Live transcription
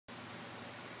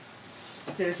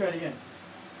Okay, let's try it again.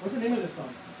 What's the name of this song?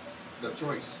 The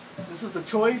Choice. This is The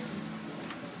Choice,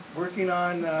 working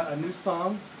on a new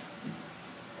song,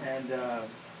 and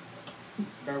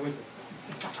bear with us.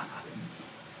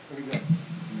 Here we go.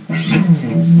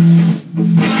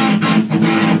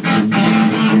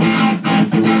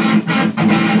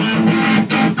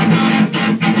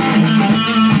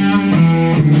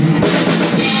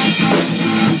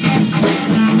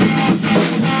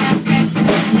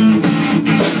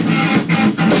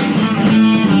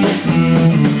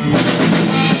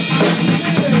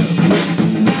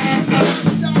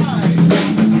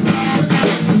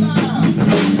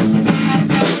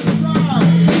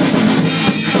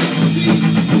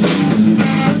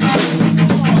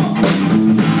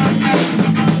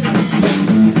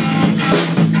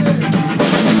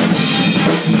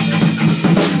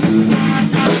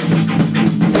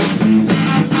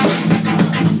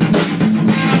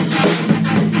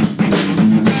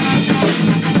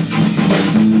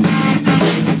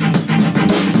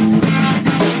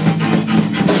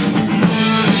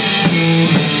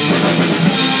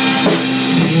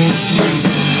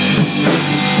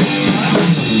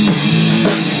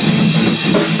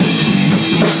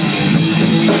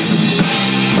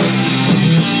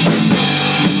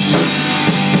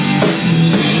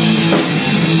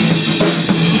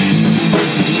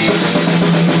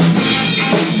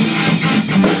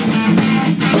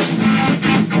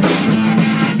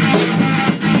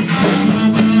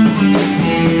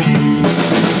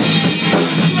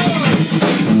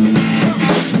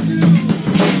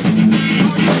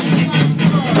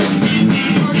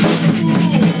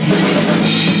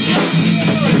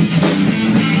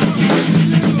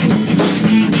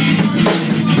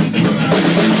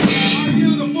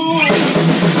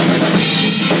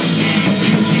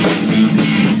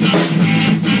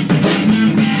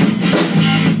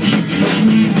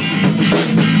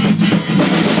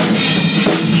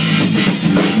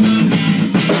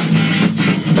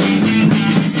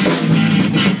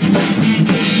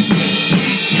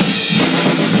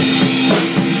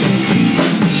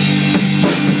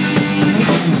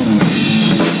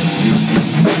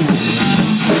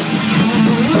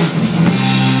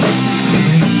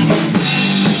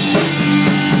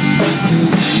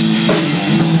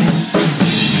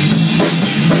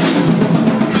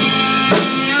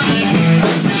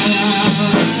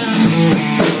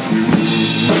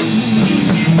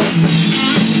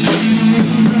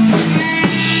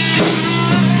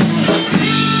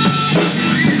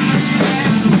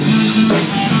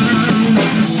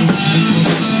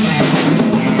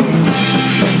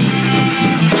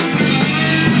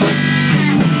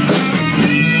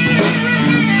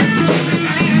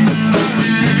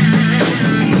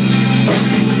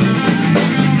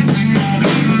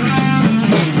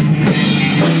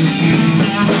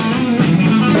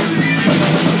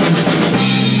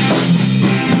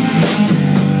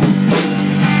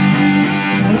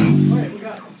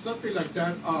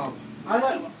 I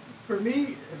like, for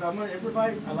me, if I'm going to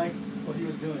improvise, I like what he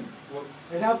was doing. Well,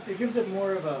 it helps, it gives it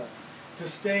more of a... To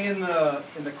stay in the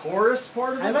chorus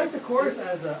part of it? I like the chorus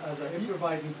as an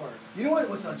improvising part. You know what?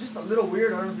 What's just a little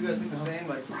weird? I don't know if you guys think the same.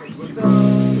 Like, then we go.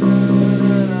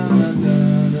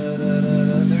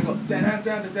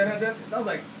 It sounds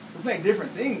like we're playing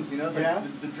different things. You know, it's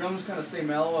like the drums kind of stay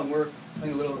mellow and we're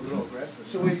playing a little aggressive.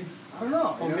 Should we? I don't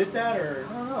know. Omit that or?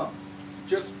 I don't know.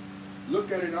 Just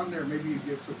look at it on there. Maybe you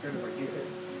get some kind of idea.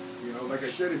 You know, like I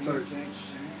said, it's a.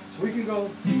 So we can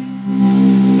go.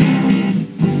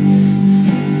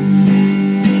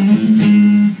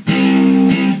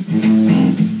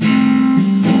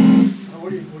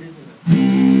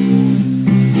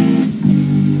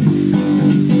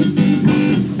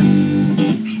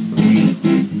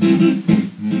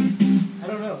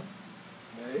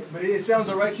 It sounds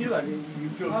alright to you. I mean, you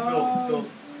feel. But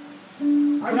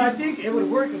I think it would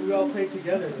work if we all played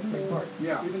together the same part.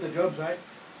 Yeah. Even the drums, right?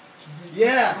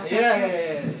 Yeah. Like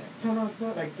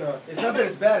the. It's not that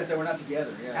it's bad. It's that we're not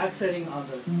together. Yeah. Accenting on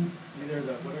the either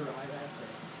the whatever hi-hats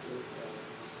or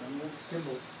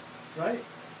cymbals, right?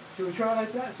 Should we try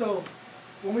like that? So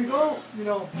when we go, you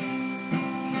know.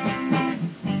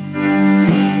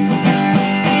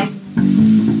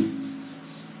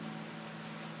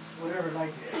 Whatever,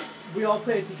 like. We all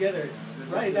play it together,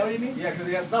 right? Is that what you mean? Yeah, because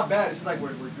it's not bad. It's just like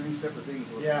we're doing separate things.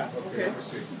 Yeah. Okay. Let me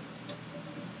see.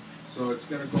 So it's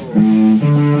gonna go.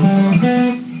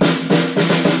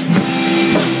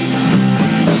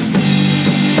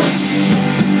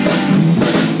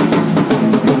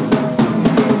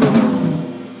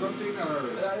 Something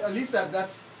or. At least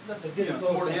that's you know, it's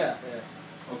more. Yeah.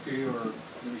 Okay, or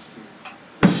let me see.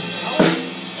 Try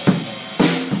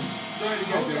it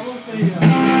again. I will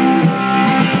say.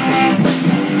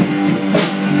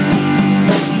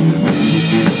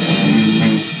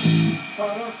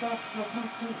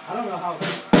 I don't know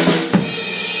how.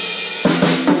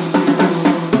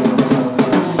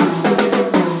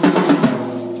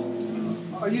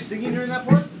 Are you singing during that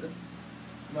part?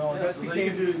 No, Yeah, that's so you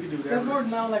can do that's more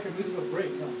now like a musical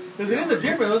break. No. Because it is a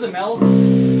different. It was a mellow.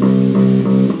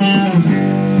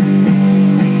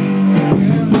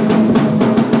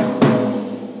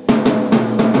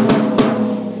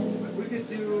 We could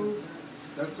do.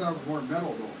 That sounds more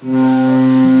metal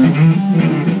though.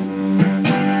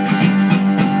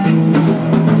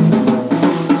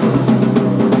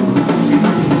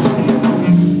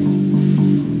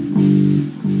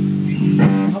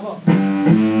 How about?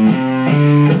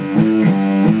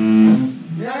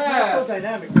 Yeah. That's so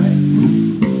dynamic,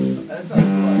 right? That sounds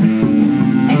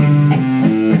good.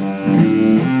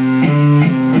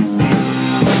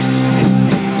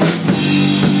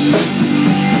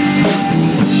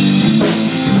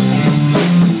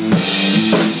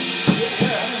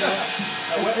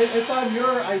 It's on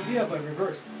your idea, but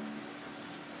reversed.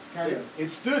 Kind of.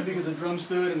 It stood because the drum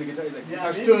stood and the guitar,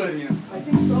 Yeah, maybe. stood, you know. I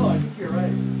think so. I think you're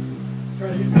right.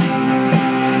 Try to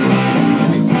get.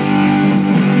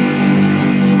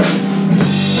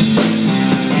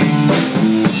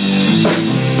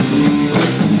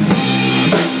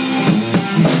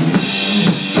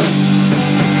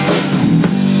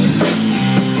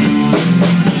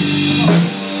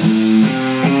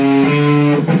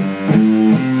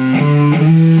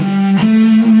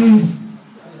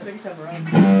 The second time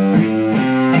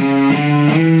around.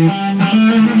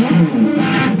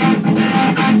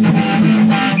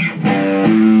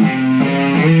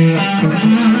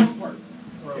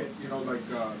 Okay. You know, like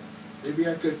maybe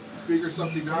I could figure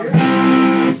something out. Here?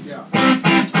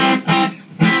 Yeah.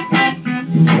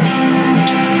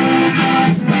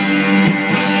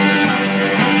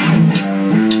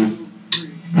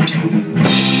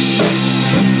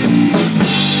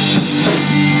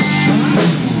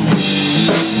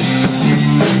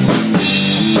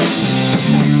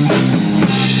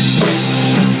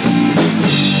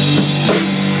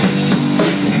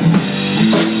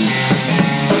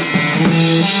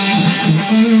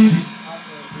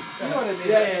 You know what I mean?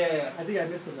 Yeah. I think I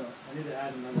missed a note. I need to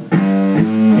add another.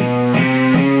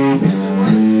 Did you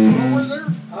want it slower there?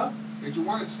 Huh? Did you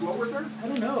want it slower there? I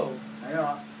don't know. I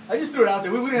know. I just threw it out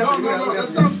there. We didn't have No, to. no, no.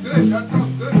 That sounds good. That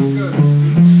sounds good because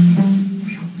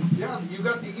yeah, you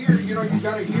got the ear. You know, you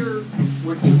got to hear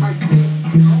what you might think.